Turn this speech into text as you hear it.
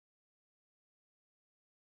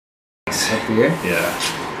That beer? Yeah.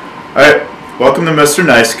 Alright, welcome to Mr.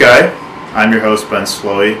 Nice Guy. I'm your host, Ben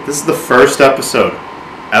Slowy. This is the first episode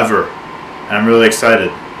ever, and I'm really excited.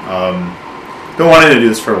 Been wanting to do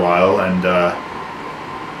this for a while, and,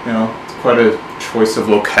 it's quite a choice of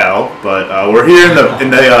locale, but we're here in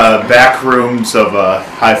the back rooms of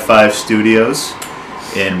High Five Studios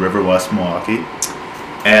in River West, Milwaukee.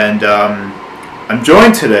 And I'm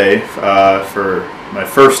joined today for my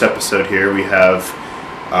first episode here. We have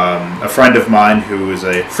a friend of mine who is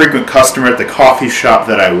a frequent customer at the coffee shop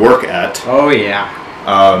that I work at. Oh yeah,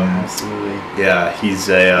 absolutely. Yeah,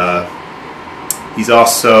 he's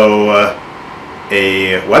also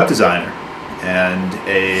a web designer and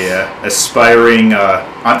a aspiring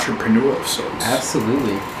entrepreneur of sorts.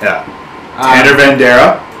 Absolutely. Yeah. Tanner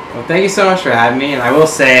Vandera. Well, thank you so much for having me. And I will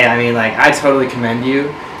say, I totally commend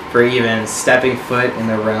you for even stepping foot in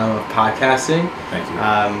the realm of podcasting. Thank you.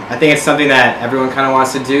 I think it's something that everyone kind of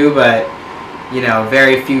wants to do, but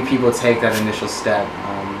very few people take that initial step.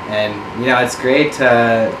 And it's great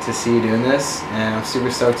to see you doing this, and I'm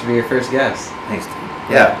super stoked to be your first guest. Thanks.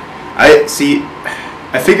 Yeah. I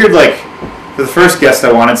figured for the first guest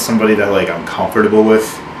I wanted somebody that I'm comfortable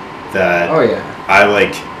with, that oh yeah,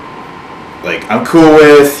 I'm cool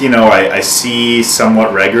with, I see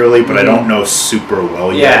somewhat regularly, but I don't know super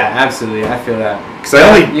well yet. Yeah, absolutely. I feel that. Because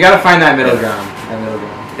you gotta find that middle ground.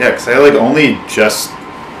 Yeah, because I only just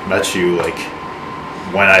met you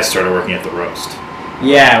when I started working at the Roast.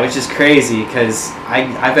 Yeah, which is crazy because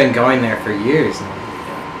I've been going there for years now.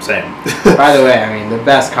 Same. By the way, the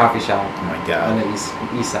best coffee shop. Oh my god. On the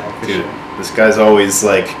east side, for Dude, sure. This guy's always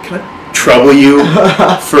can I trouble you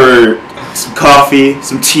for some coffee,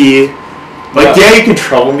 some tea? Yeah, you can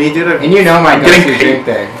trouble me, dude. And my go-to drink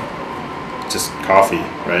there. Just coffee,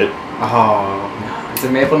 right? Oh, it's a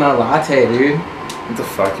maple nut latte, dude. What the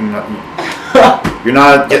fuck? You're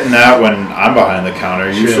not getting that when I'm behind the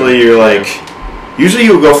counter. Sure. Usually you're usually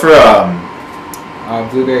you go for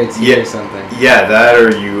blueberry tea or something. Yeah, that or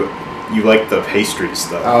you like the pastry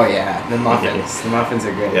stuff. Oh yeah, the muffins. Yeah. The muffins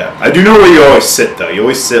are great. Yeah, I do know where you always sit though. You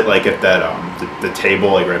always sit at that the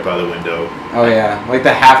table right by the window. Oh yeah,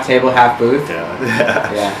 the half table, half booth.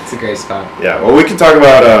 Yeah. Yeah, it's a great spot. Yeah, well we can talk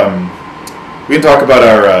about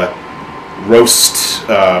our roast,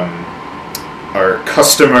 our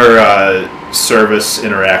customer service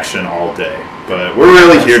interaction all day, but we're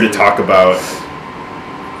really here to talk about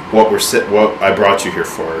what I brought you here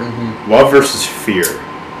for. Mm-hmm. Love versus fear.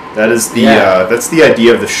 That is that's the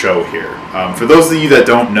idea of the show here. For those of you that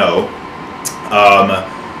don't know,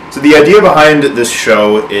 so the idea behind this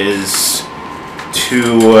show is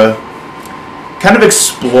to kind of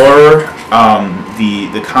explore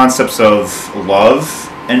the concepts of love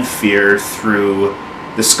and fear through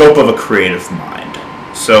the scope of a creative mind.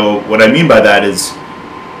 So what I mean by that is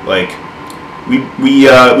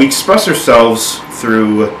we express ourselves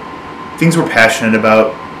through things we're passionate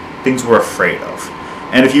about, things we're afraid of.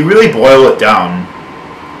 And if you really boil it down,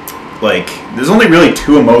 there's only really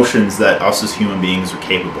two emotions that us as human beings are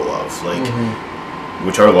capable of,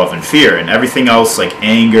 which are love and fear, and everything else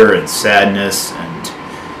anger and sadness and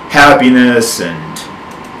happiness and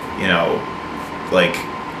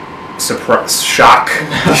shock.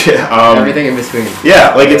 Everything in between.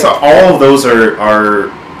 Yeah, it's all of those are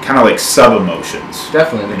kind of sub emotions.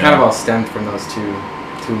 Definitely, they kind of all stemmed from those two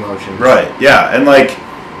emotions. Right. Yeah, and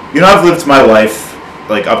I've lived my life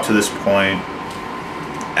up to this point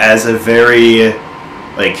as a very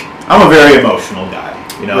I'm a very emotional guy,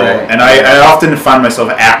 right. And I often find myself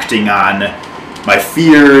acting on my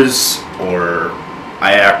fears, or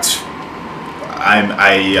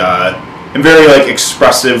I'm very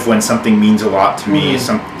expressive when something means a lot to me,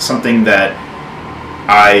 something that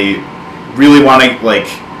I really want to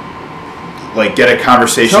get a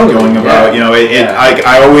conversation going about.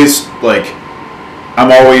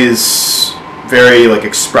 I'm always very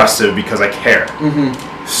expressive because I care. Mm-hmm.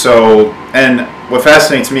 So, and what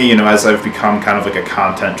fascinates me, as I've become kind of a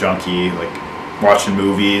content junkie, watching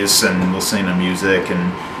movies and listening to music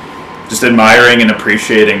and just admiring and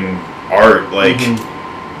appreciating art,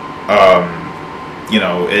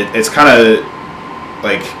 it's kind of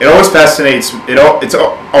it always fascinates. It's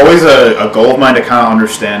always a goal of mine to kind of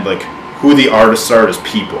understand who the artists are as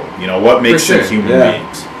people. What makes them human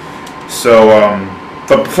beings. So,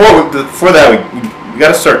 but before that, we got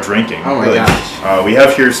to start drinking. Oh my gosh! We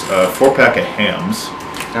have here's a 4-pack of Hamm's.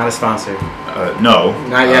 Not a sponsor. No.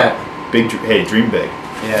 Not yet. Dream big.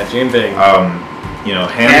 Yeah, dream big.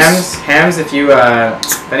 Hamm's. Hamm's. If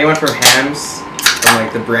anyone from Hamm's, from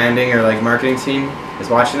the branding or marketing team is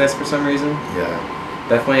watching this for some reason, yeah,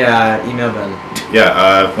 definitely email them.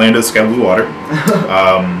 Yeah, Land of the Sky Blue Water.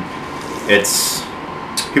 it's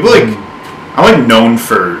people like I'm like known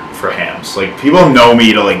for hams. Like people know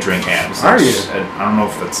me to like drink hams. Are you? I don't know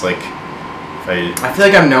if that's like I feel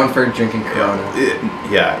like I'm known for drinking Corona.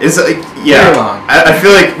 Yeah, it's like Very long. I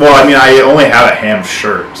feel like I only have a ham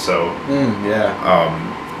shirt, so Yeah.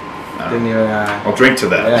 Didn't even. I'll drink to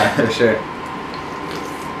that. Yeah, for sure.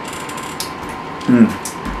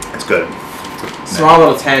 It's good. Small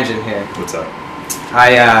little tangent here. What's up?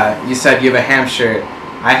 You said you have a ham shirt.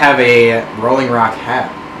 I have a Rolling Rock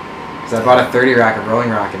hat. Because I bought a 30 rack of Rolling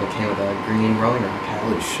Rock and it came with a green Rolling Rock hat.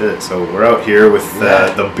 Holy shit! So we're out here with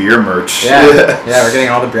the beer merch. Yeah, yeah, we're getting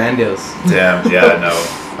all the brand deals. Damn. Yeah. No.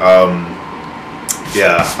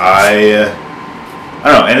 Yeah. I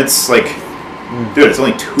don't know, and it's like, dude, it's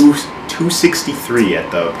only $2.63 at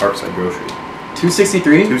the Parkside Grocery.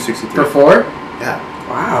 263? 263 for 4? Yeah.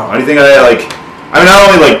 Wow. Why do you think I like? I mean, not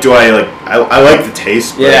only like do I like I like the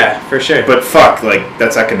taste. But, yeah, for sure. But fuck, like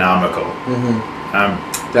that's economical. Mm-hmm.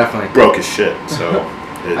 Definitely. Broke as shit. So.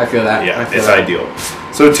 I feel that. Yeah, feel it's that. ideal.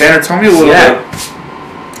 So Tanner, tell me a little bit.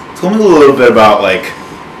 Tell me a little bit about like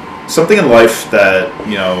something in life that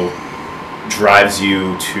drives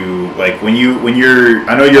you to like when you're.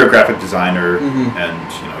 I know you're a graphic designer, and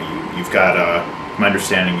you've got my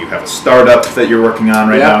understanding you have a startup that you're working on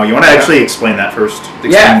right now. You want to actually explain that first?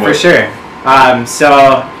 For sure. So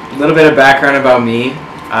a little bit of background about me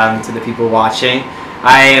to the people watching.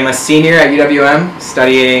 I am a senior at UWM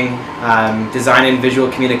studying design and visual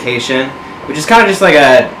communication, which is kind of just like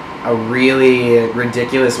a really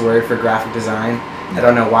ridiculous word for graphic design. I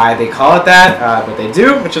don't know why they call it that, but they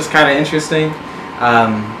do, which is kind of interesting.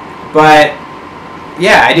 But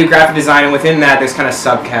yeah, I do graphic design, and within that there's kind of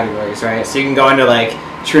subcategories, right? So you can go into like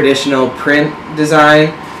traditional print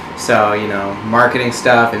design, so marketing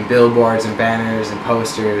stuff and billboards and banners and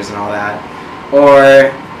posters and all that,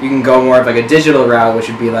 or you can go more of like a digital route, which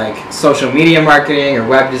would be like social media marketing or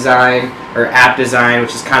web design or app design,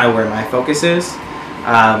 which is kind of where my focus is.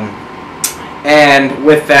 And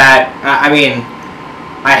with that, I mean,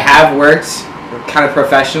 I have worked kind of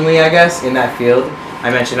professionally, I guess, in that field. I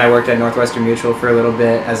mentioned I worked at Northwestern Mutual for a little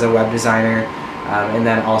bit as a web designer, and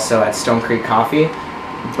then also at Stone Creek Coffee.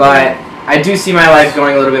 But I do see my life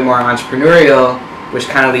going a little bit more entrepreneurial, which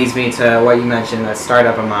kind of leads me to what you mentioned, that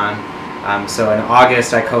startup I'm on. So in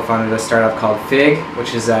August, I co-founded a startup called Fig,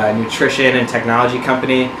 which is a nutrition and technology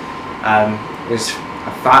company. There's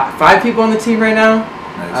 5 people on the team right now.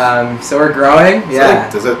 Nice. So we're growing.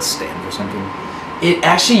 Does that stand for something? It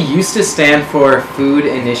actually used to stand for Food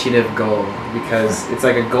Initiative Goal, because it's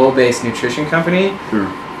like a goal-based nutrition company.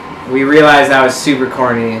 We realized that was super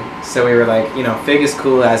corny, so we were like, Fig is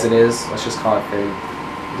cool as it is. Let's just call it Fig.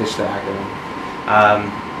 Ditch the acronym.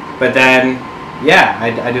 But then, yeah,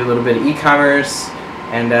 I do a little bit of e-commerce,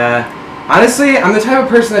 and honestly, I'm the type of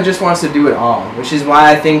person that just wants to do it all, which is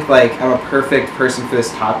why I think like I'm a perfect person for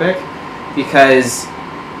this topic, because,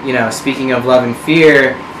 speaking of love and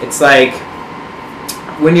fear, it's like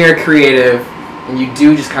when you're creative and you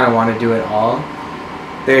do just kind of want to do it all,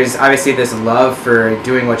 there's obviously this love for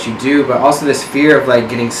doing what you do, but also this fear of like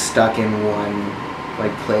getting stuck in one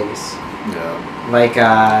like place. Yeah.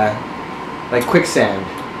 Like quicksand,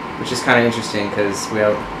 which is kind of interesting because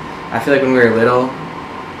I feel like when we were little,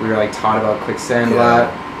 we were like taught about quicksand a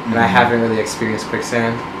lot, and I haven't really experienced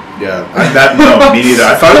quicksand. Yeah, no, me neither.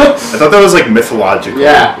 I thought that was like mythological.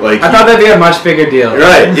 Yeah, like I thought that'd be a much bigger deal.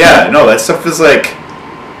 Right? Yeah, no, that stuff is like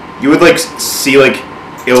you would like see like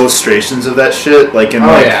illustrations of that shit, like in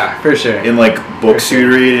for sure, in like books you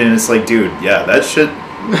read, and it's like, dude, yeah, that shit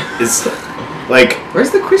is like.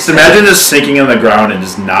 Where's the quicksand? Just imagine just sinking in the ground and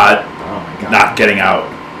just not getting out.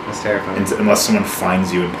 That's terrifying. Unless someone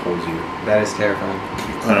finds you and pulls you. That is terrifying.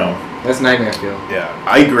 I know. That's nightmare fuel. Yeah,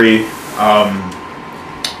 I agree.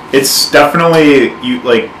 It's definitely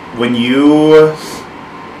like when you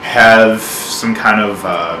have some kind of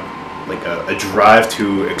like a drive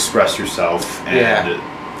to express yourself and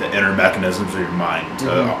the inner mechanisms of your mind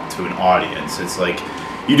to an audience. It's like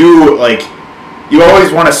you do like you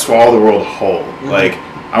always want to swallow the world whole. Like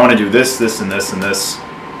I want to do this, this, and this, and this,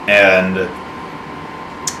 and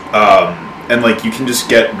like you can just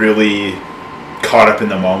get really caught up in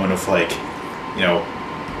the moment of like,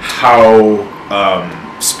 how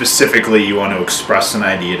specifically you want to express an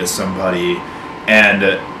idea to somebody, and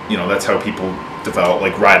that's how people develop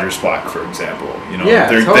like writer's block, for example.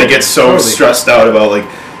 They get so stressed out about like,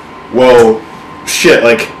 whoa, shit,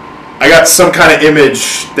 like I got some kind of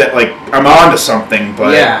image that like I'm onto something,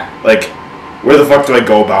 but like where the fuck do I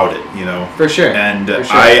go about it? For sure. And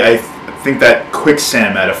I think that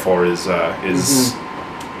quicksand metaphor is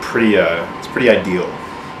pretty it's pretty ideal.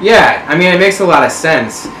 Yeah, I mean, it makes a lot of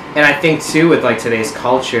sense. And I think too with like today's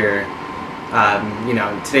culture,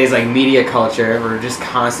 today's like media culture, we're just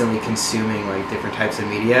constantly consuming like different types of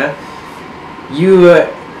media. You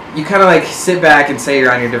kind of like sit back and say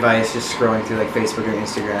you're on your device just scrolling through like Facebook or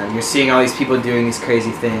Instagram. You're seeing all these people doing these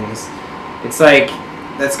crazy things. It's like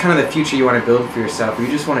that's kind of the future you want to build for yourself. Where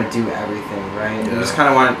you just want to do everything, right? Yeah. You just kind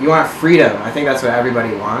of want freedom. I think that's what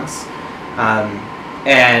everybody wants.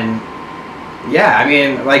 And yeah, I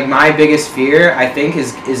mean, like my biggest fear, I think,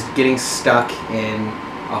 is getting stuck in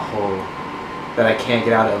a hole that I can't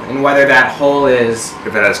get out of, and whether that hole is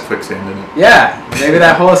if it has quicksand in it. Yeah, maybe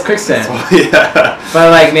that hole is quicksand. Yeah.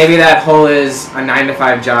 But like maybe that hole is a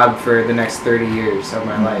 9-to-5 job for the next 30 years of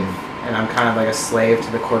my life, and I'm kind of like a slave to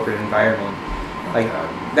the corporate environment. Like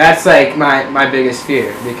that's like my biggest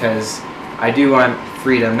fear, because I do want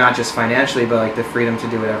freedom, not just financially, but like the freedom to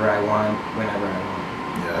do whatever I want whenever I want.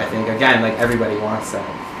 Yeah. I think again, like everybody wants that.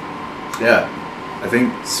 Yeah, I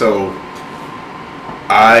think so.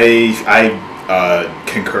 I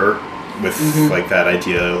concur with like that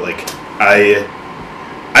idea. Like I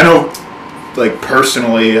know, like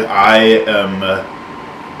personally, I am.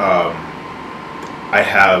 I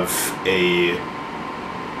have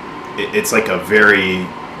it's like a very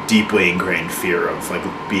deeply ingrained fear of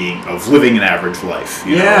living an average life.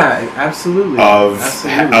 You know? Absolutely.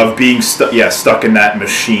 Of being stuck in that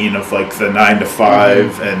machine of like the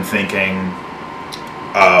 9-to-5 and thinking,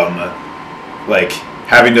 like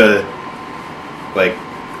having to like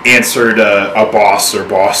answer to a boss or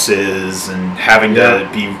bosses and having to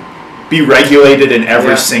be regulated in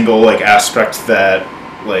every single like aspect that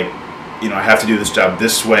like. You know, I have to do this job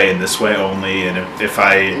this way and this way only, and if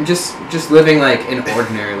I just living like an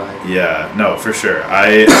ordinary life. Yeah, no, for sure.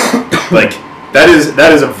 I like that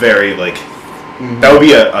is a very like that would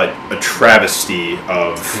be a travesty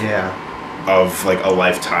of like a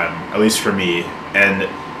lifetime, at least for me, and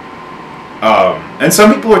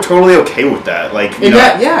some people are totally okay with that. Like and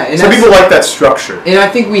some people like that structure, and I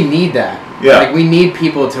think we need that. Yeah, like we need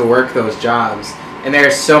people to work those jobs. And there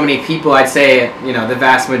are so many people, I'd say, the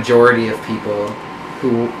vast majority of people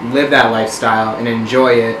who live that lifestyle and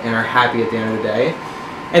enjoy it and are happy at the end of the day.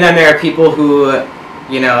 And then there are people who,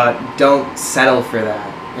 don't settle for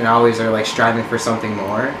that and always are like striving for something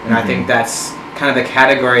more. And I think that's kind of the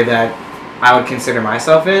category that I would consider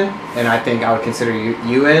myself in, and I think I would consider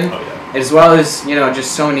you in, as well as,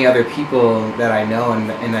 just so many other people that I know and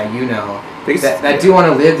that you know. That do want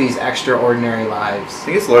to live these extraordinary lives. I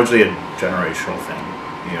think it's largely a generational thing,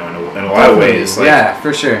 in a lot of ways. Like, yeah,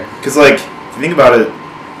 for sure. Because, like, if you think about it,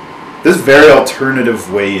 there's very alternative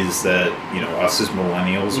ways that, us as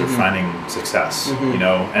millennials are finding success, and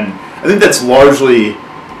I think that's largely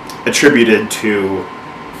attributed to,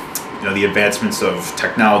 the advancements of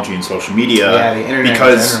technology and social media. Yeah, the internet in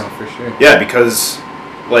general, for sure. Yeah, because,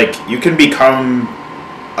 like, you can become,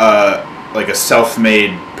 like a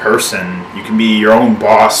self-made person. You can be your own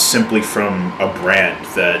boss simply from a brand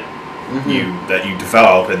that you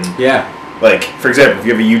develop. And like, for example, if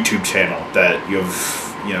you have a YouTube channel that you have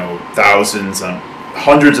thousands and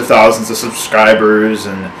hundreds of thousands of subscribers,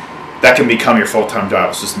 and that can become your full-time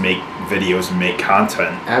job. It's just make videos and make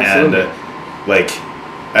content. Absolutely. And like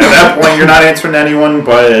at that point you're not answering to anyone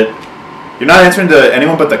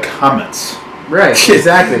but the comments. Right,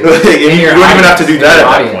 exactly. You don't even have to do that at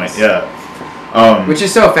that point. Yeah. Which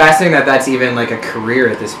is so fascinating that that's even like a career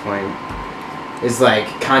at this point, is like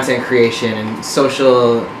content creation and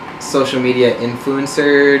social media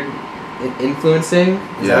influencing.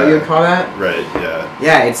 Is that what you would call that? Right. Yeah.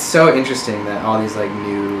 Yeah, it's so interesting that all these like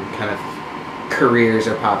new kind of careers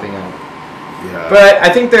are popping up. Yeah. But I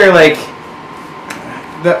think they're like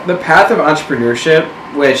the path of entrepreneurship,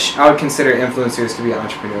 which I would consider influencers to be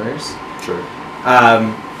entrepreneurs. Sure.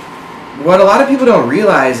 What a lot of people don't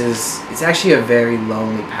realize is it's actually a very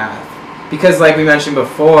lonely path. Because like we mentioned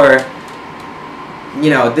before,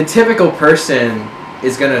 the typical person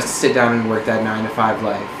is going to sit down and work that 9-to-5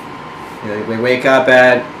 life. They wake up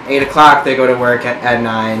at 8 o'clock, they go to work at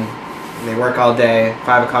 9, they work all day,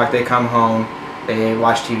 5 o'clock they come home, they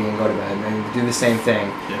watch TV and go to bed, and they do the same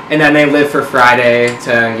thing. Yeah. And then they live for Friday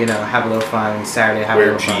to, have a little fun, Saturday have a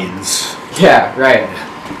little fun. Wear jeans. Yeah, right.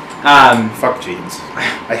 Fuck jeans.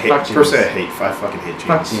 I hate. Fuck jeans. Personally, I fucking hate jeans.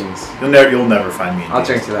 Fuck jeans. You'll never find me in I'll jeans.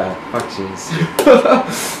 drink to that. Fuck jeans.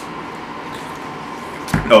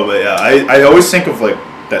 No, but yeah, I always think of like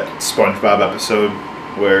that SpongeBob episode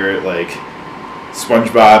where like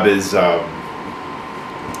SpongeBob is I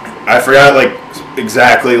forgot like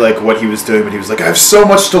exactly like what he was doing, but he was like, I have so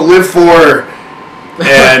much to live for.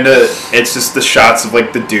 And it's just the shots of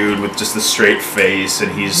like the dude with just the straight face,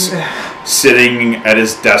 and he's sitting at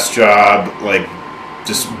his desk job, like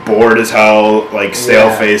just bored as hell, like stale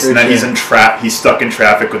Yeah, face, for and then he's sure. he's stuck in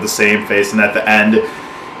traffic with the same face, and at the end,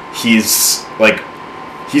 he's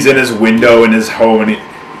in his window in his home, and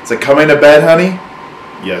it's like, coming to bed, honey?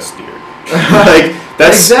 Yes, dear. Like,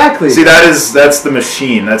 that's exactly. See, that's the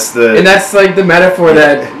machine. And that's like the metaphor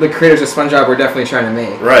that the creators of SpongeBob were definitely trying to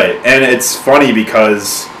make. Right, and it's funny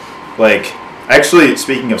because, like, actually,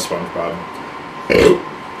 speaking of SpongeBob,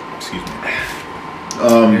 excuse me.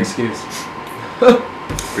 Your excuse.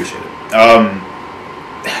 Appreciate it.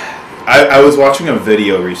 I was watching a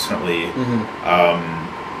video recently.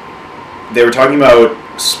 They were talking about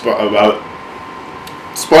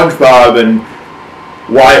SpongeBob and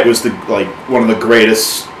why it was one of the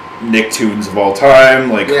greatest Nicktoons of all time.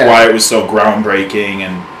 Why it was so groundbreaking,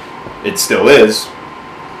 and it still is.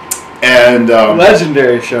 And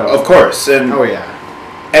Legendary show. of course, and Oh yeah.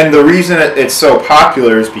 and the reason it's so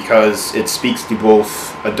popular is because it speaks to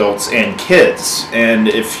both adults and kids. And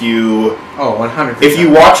if you 100%. if you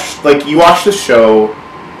watch the show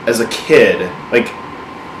as a kid,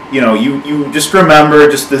 you just remember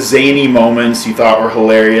just the zany moments you thought were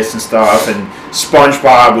hilarious and stuff, and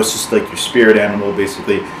SpongeBob was just like your spirit animal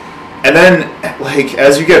basically. And then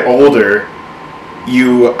as you get older,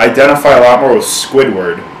 you identify a lot more with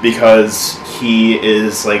Squidward because he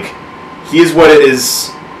is what it is,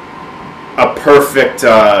 a perfect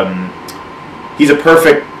he's a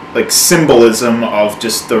perfect symbolism of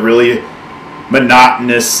just the really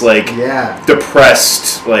monotonous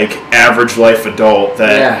depressed average life adult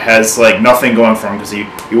that has nothing going for him because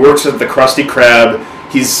he works at the Krusty Krab.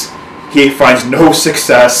 He finds no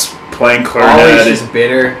success playing clarinet. Always just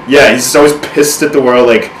bitter. Yeah, he's just always pissed at the world.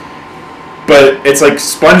 But it's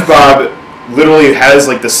SpongeBob literally has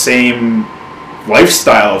the same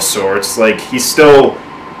lifestyle of sorts. He's still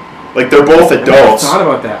they're both adults. I thought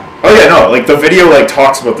about that. Oh yeah, no. The video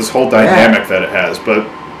talks about this whole dynamic that it has, but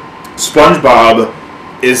SpongeBob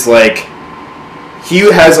is he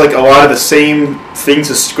has a lot of the same things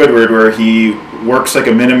as Squidward, where he works a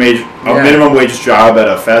minimum wage job at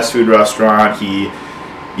a fast food restaurant. He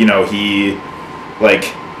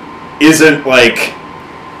isn't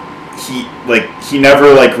he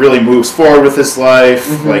never really moves forward with his life.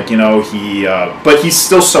 But he's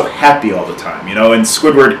still so happy all the time, and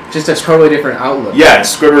Squidward Just a totally different outlook. yeah, and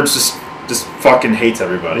Squidward just fucking hates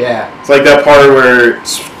everybody. Yeah. It's that part where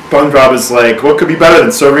SpongeBob is what could be better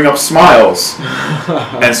than serving up smiles?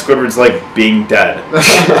 And Squidward's being dead.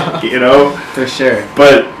 For sure.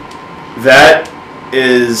 But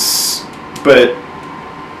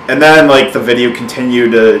and then the video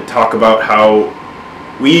continued to talk about how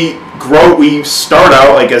we start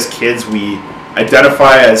out as kids, we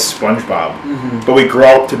identify as SpongeBob, but we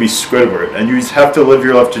grow up to be Squidward, and you just have to live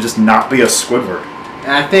your life to just not be a Squidward.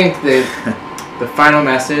 And I think the final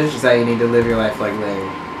message is that you need to live your life like Larry.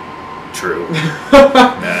 True.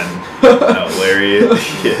 Man. No, Larry.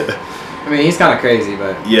 Yeah. I mean, he's kind of crazy,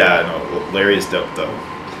 but... Yeah, no, Larry is dope, though.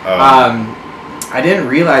 I didn't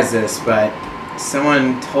realize this, but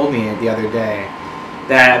someone told me the other day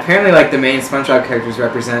that apparently, the main SpongeBob characters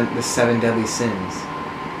represent the 7 deadly sins.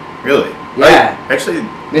 Really? Yeah. Actually...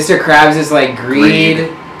 Mr. Krabs is, greed.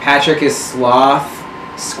 Patrick is sloth.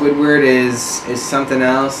 Squidward is something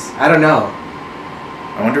else. I don't know.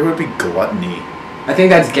 I wonder what would be gluttony. I think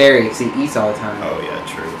that's Gary, because he eats all the time. Oh, yeah,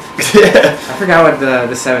 true. I forgot what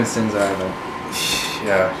the 7 sins are, but...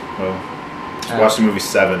 Yeah, well... Just watch the movie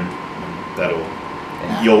 7. That'll...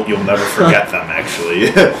 Yeah. You'll never forget them,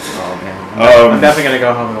 actually. Oh, man. I'm definitely going to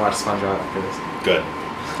go home and watch SpongeBob after this. Good.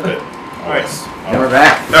 Alright. And we're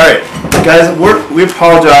back. Alright. Guys, we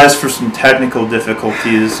apologize for some technical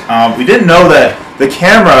difficulties. We didn't know that the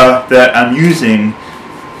camera that I'm using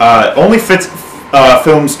only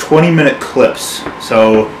films 20-minute clips.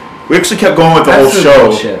 So we actually kept going with the whole show.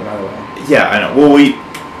 Bullshit, by the way. Yeah, I know. Well, we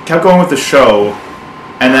kept going with the show,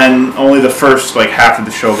 and then only the first half of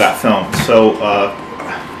the show got filmed. So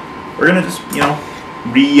we're gonna just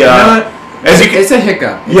It's a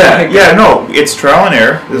hiccup. No, it's trial and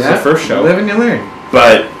error. This is the first show. You live and you learn.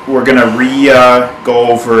 But we're gonna go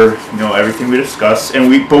over everything we discussed, and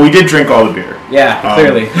we did drink all the beer. Yeah,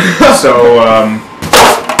 clearly.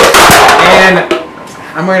 And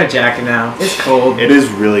I'm wearing a jacket now. It's cold. It is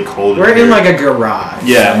really cold. We're in a garage.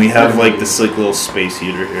 Yeah, and we have this little space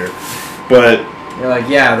heater here, but you're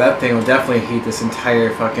that thing will definitely heat this entire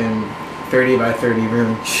fucking 30 by 30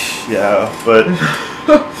 room. Yeah, but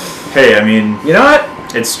hey, I mean, you know what?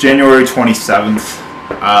 It's January 27th.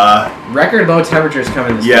 Record low temperatures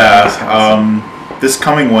coming this this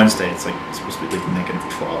coming Wednesday, it's supposed to be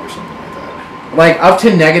 -12 or something like that. Up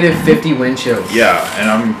to -50 wind chills. Yeah, and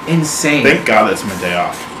I'm insane. Thank God that's my day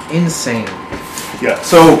off. Insane. Yeah.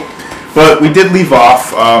 So, but we did leave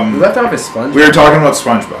off. We left off as SpongeBob. We were talking about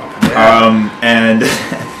SpongeBob. Yeah. And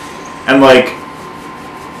and like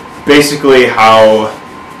basically how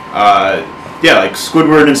like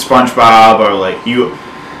Squidward and SpongeBob are like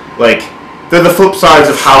they're the flip sides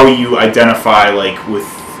of how you identify like with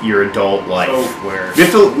your adult life. So where You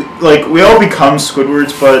have to like we all become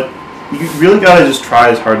Squidwards, but you really gotta just try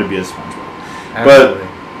as hard to be a SpongeBob. Absolutely.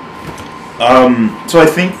 So I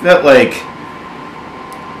think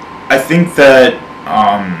that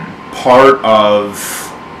part of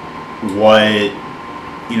what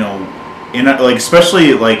in like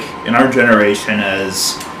especially like in our generation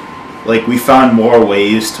as like we found more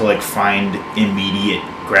ways to like find immediate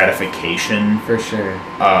gratification. For sure.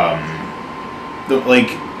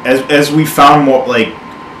 Like as we found more like,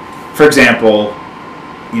 for example,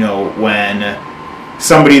 when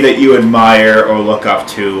somebody that you admire or look up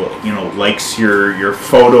to, likes your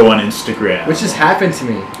photo on Instagram. Which has happened to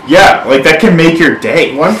me. Yeah, like that can make your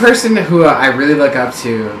day. One person who I really look up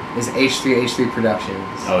to is H3 Productions.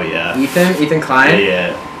 Oh yeah. Ethan Klein.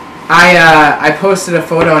 Yeah. I posted a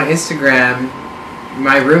photo on Instagram.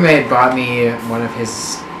 My roommate bought me one of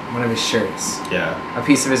his shirts. Yeah. A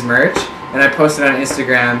piece of his merch, and I posted it on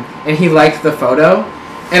Instagram, and he liked the photo,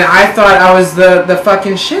 and I thought I was the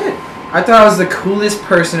fucking shit. I thought I was the coolest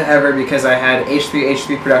person ever because I had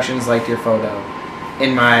H3 Productions liked your photo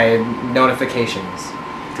in my notifications.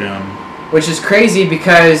 Damn. Which is crazy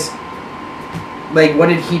because, like, what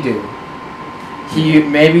did he do? He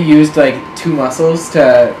maybe used like 2 muscles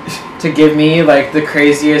to give me like the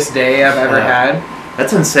craziest day I've ever had.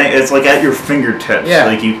 That's insane. It's like at your fingertips. Yeah.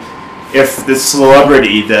 Like if the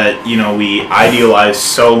celebrity that we idealize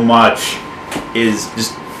so much is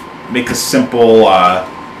just make a simple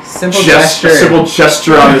gesture. A simple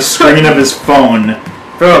gesture on the screen of his phone.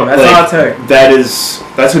 Boom. That's all it took.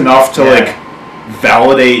 That's enough to like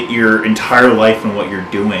validate your entire life and what you're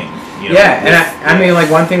doing. Yeah, and I mean, like,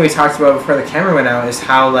 one thing we talked about before the camera went out is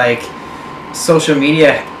how, like, social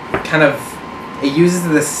media kind of, it uses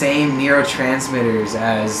the same neurotransmitters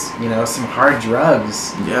as, some hard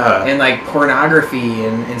drugs. Yeah. And, like, pornography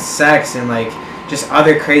and sex and, like, just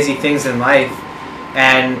other crazy things in life.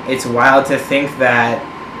 And it's wild to think that,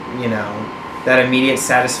 that immediate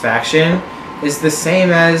satisfaction is the same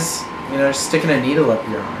as, just sticking a needle up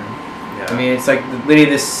your arm. I mean, it's like literally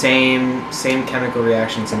the same chemical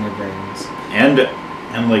reactions in your brains. And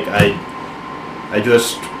like I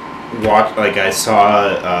just watched, like I saw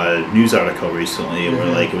a news article recently where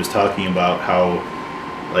like it was talking about how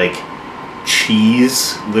like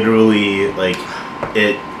cheese literally like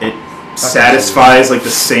it satisfies like the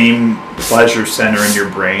same pleasure center in your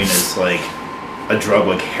brain as like a drug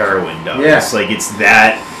like heroin does. Yeah. It's like it's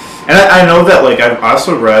that. And I know that, like, I've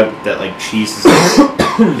also read that, like, cheese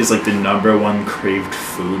is like the #1 craved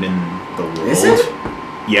food in the world. Is it?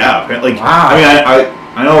 Yeah. Like, wow. I mean,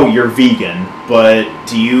 I know you're vegan, but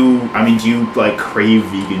do you, like, crave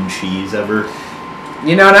vegan cheese ever?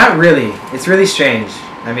 Not really. It's really strange.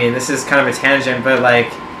 I mean, this is kind of a tangent, but,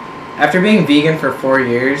 like, after being vegan for 4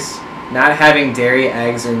 years, not having dairy,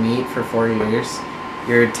 eggs, or meat for 4 years,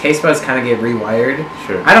 your taste buds kind of get rewired.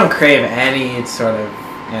 Sure. I don't crave any sort of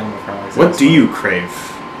animal products. What do you crave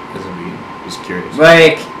as a vegan? Just curious.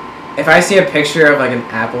 Like, if I see a picture of like an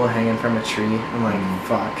apple hanging from a tree, I'm like,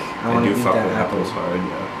 fuck, I want to eat fuck that with apple. apples hard,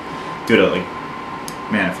 yeah. Dude, like,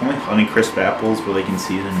 man, if only Honeycrisp apples were like in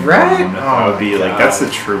season. Right? That would be like, that's the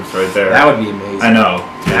truth right there. That would be amazing. I know.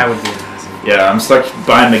 That would be amazing. Yeah, I'm stuck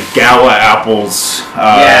buying the Gala apples.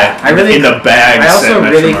 I really in the bags. I also at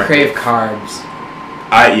really Metro crave Market. carbs.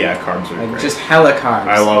 Carbs are Like great. just hella carbs.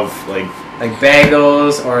 I love like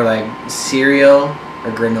bagels or like cereal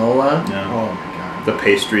or granola. Yeah. Oh my god. the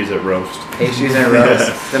pastries at roast. Pastries at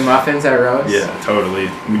roast. The muffins at roast. Yeah, totally.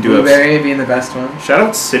 We do Blueberry being the best one. Shout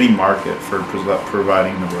out City Market for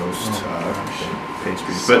providing the roast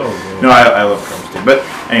pastries. So but good. no, I love roasting. But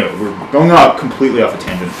anyway, we're going off completely off a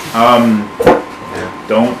tangent.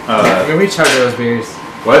 Don't. I mean, we chugged those beers.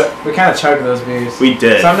 What? We kind of chugged those beers. We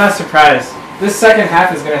did. So I'm not surprised. This second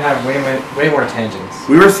half is gonna have way more tangents.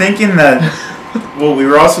 We were thinking that. Well, we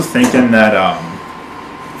were also thinking that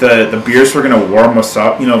the beers were gonna warm us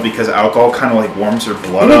up, because alcohol kind of like warms your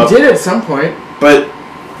blood We up. did at some point. But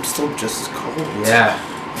I'm still just as cold. Yeah.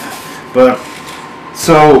 But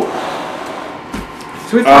so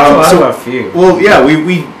we talked a lot about food. Well,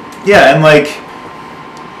 yeah, and like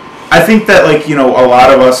I think that like a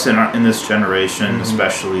lot of us in this generation,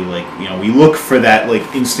 especially like we look for that like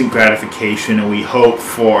instant gratification, and we hope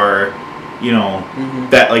for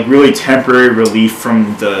that like really temporary relief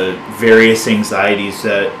from the various anxieties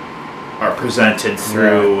that are presented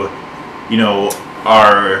through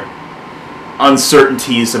our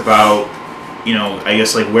uncertainties about, I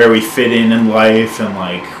guess, like, where we fit in life and,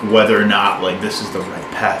 like, whether or not, like, this is the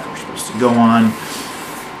right path we're supposed to go on.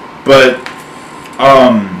 But,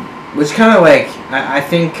 which kind of, like, I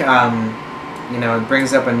think, it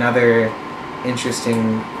brings up another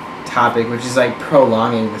interesting topic, which is, like,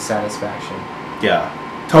 prolonging the satisfaction. Yeah,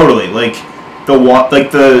 totally. Like,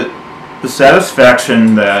 the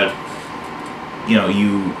satisfaction that,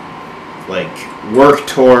 you, like, work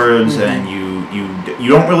towards, and you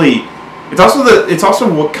don't really... It's also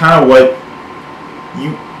what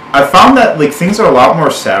I found that, like, things are a lot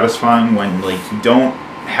more satisfying when, like, you don't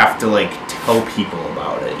have to, like, tell people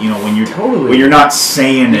about it. When you're not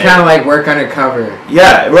saying it. You kind of, like, work undercover.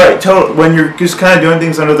 Yeah, right. Totally. When you're just kind of doing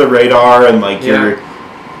things under the radar and, like, you're,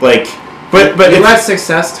 like, but you let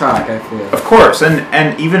success talk, I feel. Of course,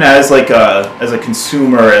 and even as, like, as a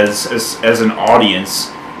consumer, as an audience,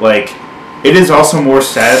 like, it is also more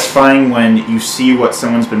satisfying when you see what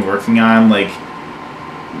someone's been working on, like,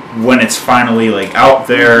 when it's finally, like, out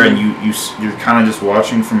there, and you're kind of just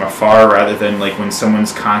watching from afar, rather than, like, when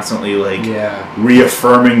someone's constantly, like,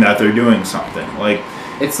 reaffirming that they're doing something. Like,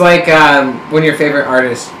 it's like when your favorite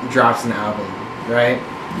artist drops an album, right?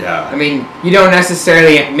 Yeah. I mean, you don't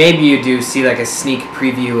necessarily, maybe you do see, like, a sneak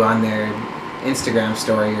preview on their Instagram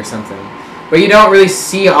story or something, but you don't really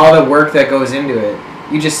see all the work that goes into it.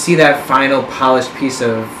 You just see that final polished piece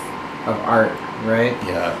of art, right?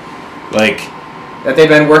 Yeah. Like... that they've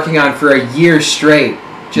been working on for a year straight,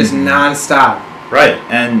 just nonstop. Right,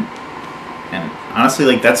 and honestly,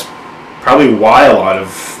 like, that's probably why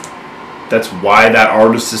that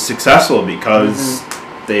artist is successful, because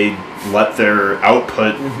they let their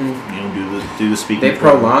output, do the speaking. They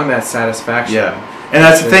prolong that satisfaction. Yeah, and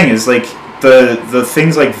that's the thing is, like, the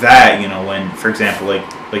things like that, when, for example,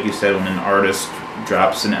 like you said, when an artist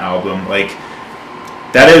drops an album, like,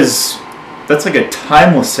 that's like a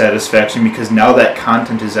timeless satisfaction, because now that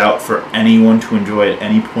content is out for anyone to enjoy at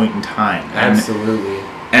any point in time. Absolutely.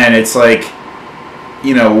 And it's like,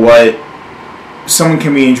 what someone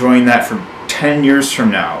can be enjoying that for 10 years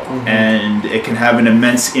from now, and it can have an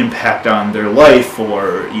immense impact on their life,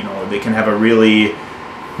 or, they can have a really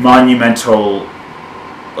monumental,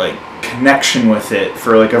 like, connection with it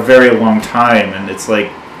for, like, a very long time. And it's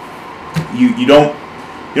like, you don't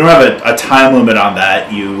have a time limit on that.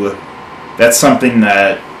 That's something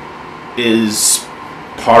that is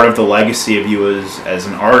part of the legacy of you as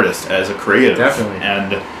an artist, as a creative. Definitely.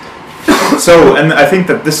 And I think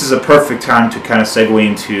that this is a perfect time to kind of segue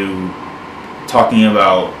into talking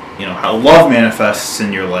about, how love manifests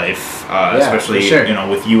in your life, especially,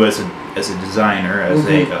 with you as a designer, as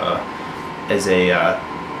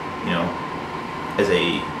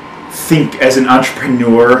as an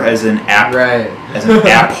entrepreneur, as an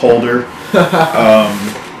app holder.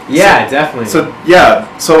 Yeah, definitely.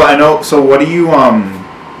 So I know. So what do you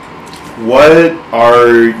what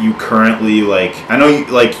are you currently, like? I know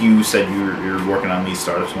you said you're working on these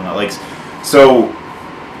startups and whatnot. Like, so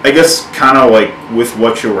I guess kind of like with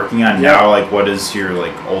what you're working on now, like, what is your,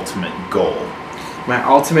 like, ultimate goal? My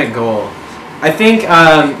ultimate goal, I think,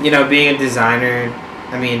 being a designer.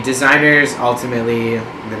 I mean, designers ultimately,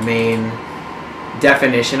 the main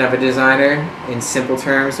definition of a designer in simple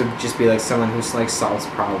terms would just be like someone who's, like, solves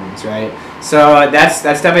problems, right? So that's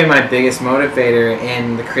definitely my biggest motivator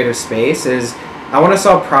in the creative space, is I want to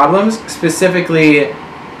solve problems, specifically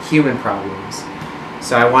human problems.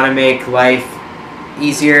 So I want to make life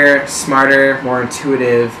easier, smarter, more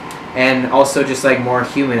intuitive, and also just, like, more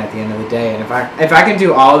human at the end of the day. And if I can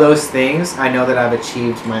do all those things, I know that I've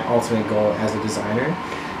achieved my ultimate goal as a designer.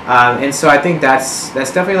 And so I think that's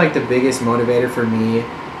definitely, like, the biggest motivator for me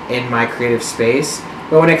in my creative space.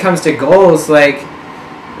 But when it comes to goals, like,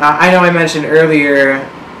 I know I mentioned earlier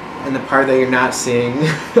in the part that you're not seeing,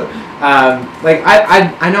 like,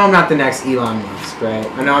 I know I'm not the next Elon Musk, right?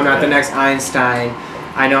 I know I'm not the next Einstein.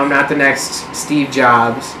 I know I'm not the next Steve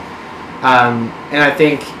Jobs. And I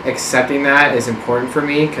think accepting that is important for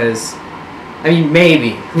me, because, I mean, maybe,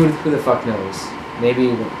 who the fuck knows?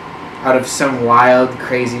 Maybe out of some wild,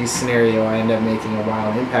 crazy scenario, I end up making a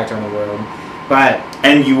wild impact on the world.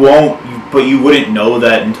 And you wouldn't know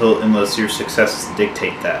that unless your successes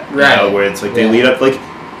dictate that. Right. Where it's like they lead up, like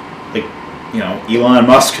Elon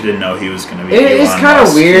Musk didn't know he was going to be. It is kind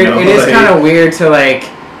of weird. It is kind of weird to, like,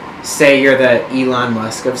 say you're the Elon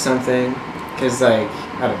Musk of something, because, like,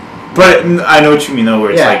 I don't know. But I know what you mean, though,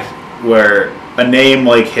 where it's like where a name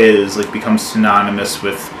like his, like, becomes synonymous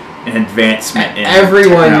with an advancement in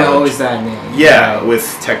everyone technology. Knows that name. Yeah, right.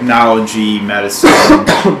 With technology, medicine,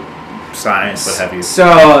 science, what have you.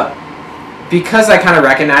 So because I kind of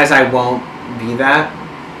recognize I won't be that,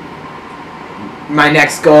 my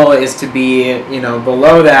next goal is to be,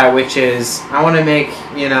 below that, which is I want to make,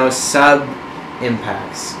 sub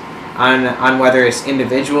impacts on whether it's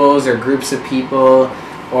individuals or groups of people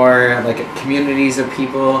or like communities of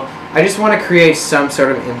people. I just want to create some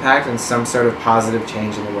sort of impact and some sort of positive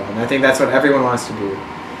change in the world. And I think that's what everyone wants to do,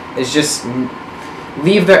 is just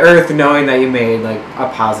leave the earth knowing that you made like a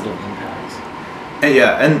positive impact.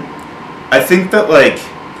 And I think that like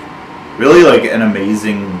really like an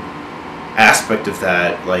amazing aspect of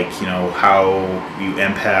that, like, how you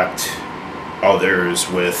impact others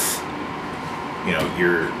with,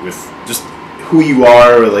 with just who you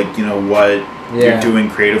are, or like, what you're doing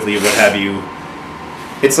creatively, what have you.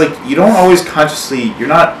 It's like you're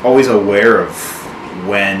not always aware of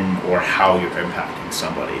when or how you're impacting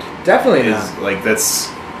somebody. Definitely not. Like it's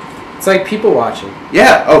like people watching.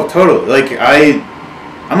 Yeah, oh totally. Like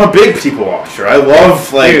I'm a big people watcher. I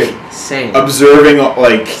love like Dude, same. Observing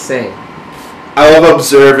like same. I love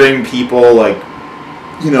observing people like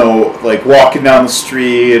like walking down the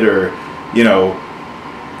street or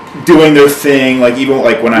doing their thing, like even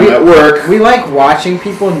like when I'm at work. We like watching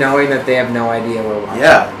people knowing that they have no idea we're watching.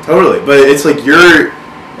 Yeah, totally. But it's like you're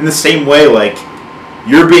in the same way, like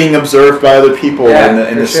you're being observed by other people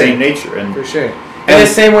in the same nature, and for sure. And the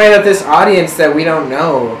same way that this audience that we don't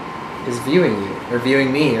know is viewing you, or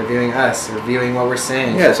viewing me, or viewing us, or viewing what we're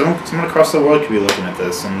saying. Yeah, someone across the world could be looking at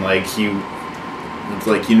this, and like it's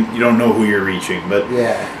like you don't know who you're reaching, but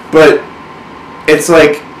but it's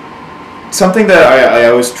like something that I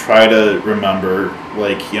always try to remember,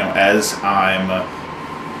 like, as I'm,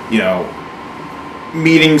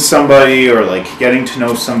 meeting somebody or, like, getting to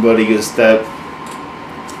know somebody, is that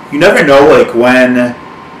you never know, like, when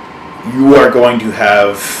you are going to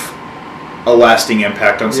have a lasting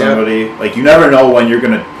impact on somebody. Yep. Like, you never know when you're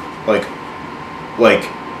going to, like,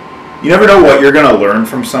 you never know what you're going to learn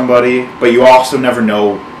from somebody, but you also never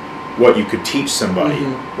know what you could teach somebody.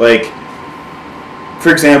 Mm-hmm. Like,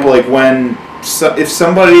 for example, like if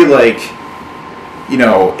somebody like,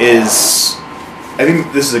 is, I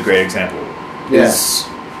think this is a great example, is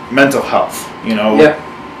mental health,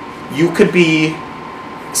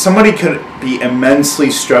 somebody could be immensely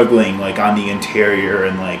struggling like on the interior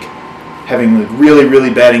and like having like really,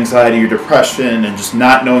 really bad anxiety or depression and just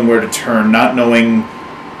not knowing where to turn, not knowing,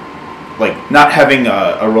 like not having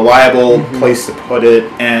a reliable place to put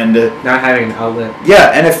it, and not having an outlet. Yeah,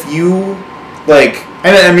 and if you like,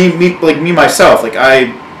 and I mean, me myself, like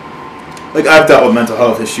I've dealt with mental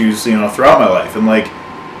health issues, throughout my life, and like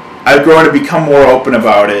I've grown to become more open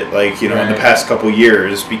about it, like in the past couple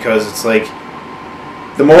years, because it's like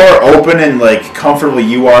the more open and like comfortable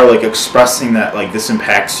you are, like expressing that like this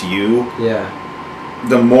impacts you. Yeah.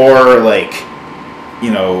 The more like,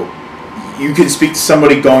 you can speak to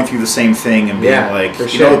somebody going through the same thing and being like,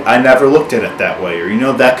 I never looked at it that way,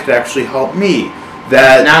 or that could actually help me.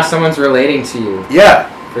 That now someone's relating to you. Yeah,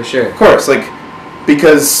 for sure. Of course, like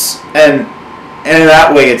because and in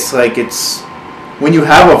that way, it's like it's when you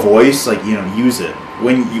have a voice, like use it.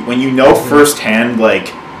 When you know firsthand,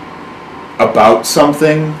 like about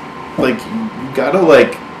something, like you gotta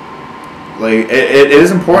like it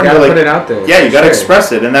is important to like put it out there. Yeah, you gotta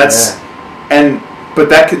express it, and that's but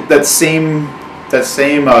that same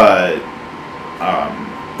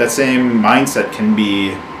mindset can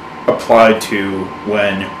be applied to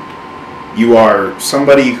when you are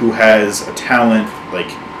somebody who has a talent, like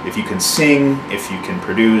if you can sing, if you can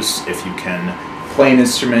produce, if you can play an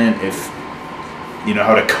instrument, if you know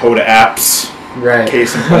how to code apps,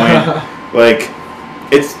 case in point. Like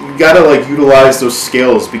it's, you gotta like utilize those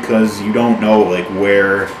skills, because you don't know like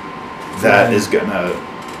where that is gonna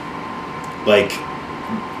like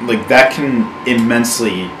that can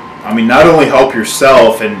immensely, I mean, not only help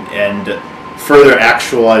yourself and further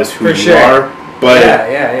actualize who you are, but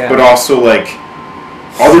but also like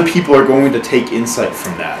other people are going to take insight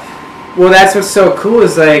from that. Well, that's what's so cool,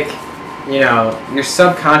 is like, you're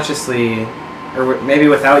subconsciously, or maybe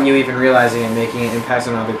without you even realizing it, making an impact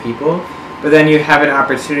on other people, but then you have an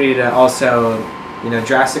opportunity to also,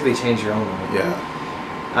 drastically change your own life. Yeah.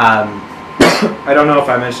 I don't know if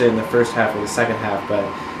I mentioned it in the first half or the second half, but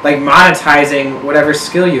like monetizing whatever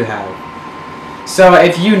skill you have. So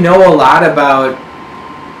if you know a lot about,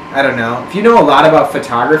 if you know a lot about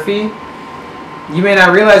photography, you may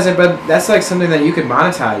not realize it, but that's like something that you could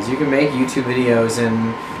monetize. You can make YouTube videos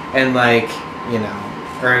and like,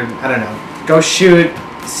 or I don't know, go shoot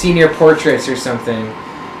senior portraits or something,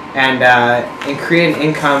 and create an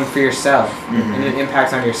income for yourself and an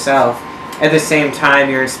impact on yourself. At the same time,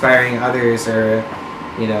 you're inspiring others, or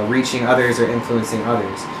reaching others or influencing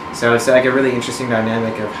others. So it's like a really interesting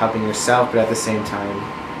dynamic of helping yourself, but at the same time,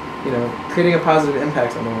 you know, creating a positive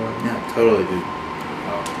impact on the world. Yeah, totally, dude.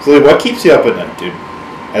 So, what keeps you up at night, dude?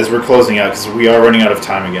 As we're closing out, because we are running out of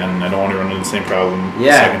time again, and I don't want to run into the same problem the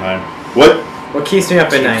second time. What keeps me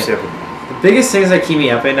up at night? The biggest things that keep me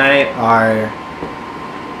up at night are,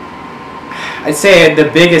 I'd say the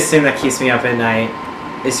biggest thing that keeps me up at night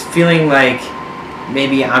is feeling like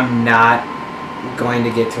maybe I'm not going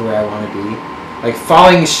to get to where I want to be. Like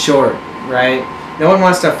falling short, right? No one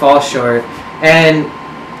wants to fall short. And,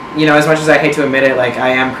 you know, as much as I hate to admit it, like I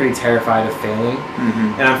am pretty terrified of failing.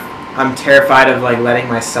 Mm-hmm. And I'm terrified of like letting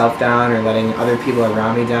myself down or letting other people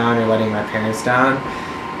around me down or letting my parents down.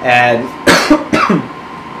 And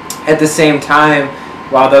at the same time,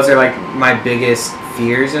 while those are like my biggest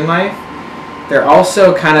fears in life, they're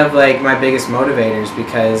also kind of like my biggest motivators,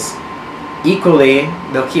 because equally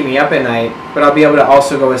they'll keep me up at night, but I'll be able to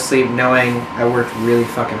also go to sleep knowing I worked really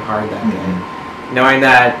fucking hard that day. Knowing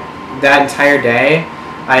that that entire day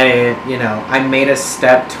I made a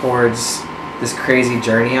step towards this crazy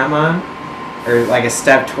journey I'm on, or like a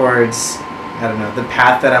step towards, I don't know, the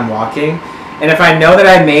path that I'm walking. And if I know that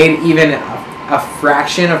I made even a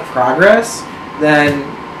fraction of progress, then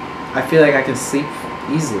I feel like I can sleep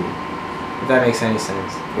easily, if that makes any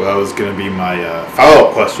sense. Well, that was going to be my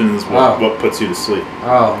follow-up question is what puts you to sleep?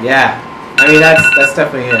 Oh, yeah. I mean, that's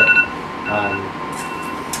definitely it.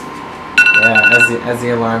 As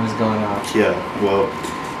the alarm is going off. Yeah, well,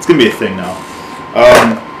 it's going to be a thing now.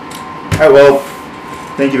 All right, well,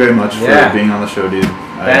 thank you very much for being on the show, dude.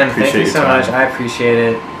 Ben, thank you so much. I appreciate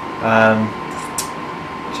it.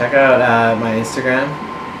 Check out my Instagram,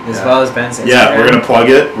 as well as Ben's Instagram. Yeah, we're going to plug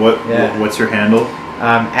it. What's your handle?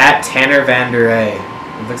 At Tanner Vandera.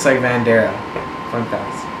 It looks like Vandera. Fun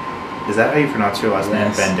fact. Is that how you pronounce your last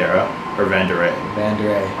name? Vandera or Vandera?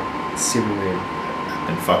 Vandera. It's super weird.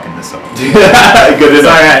 And fucking this up. Good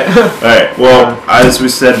enough. Alright. Alright, well, as we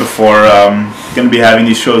said before, going to be having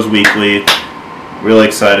these shows weekly. Really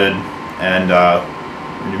excited. And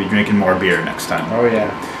we're going to be drinking more beer next time. Oh, yeah.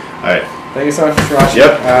 Alright. Thank you so much for watching.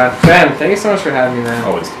 Yep. Ben, thank you so much for having me, man.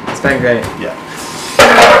 Always. It's been great. Yeah.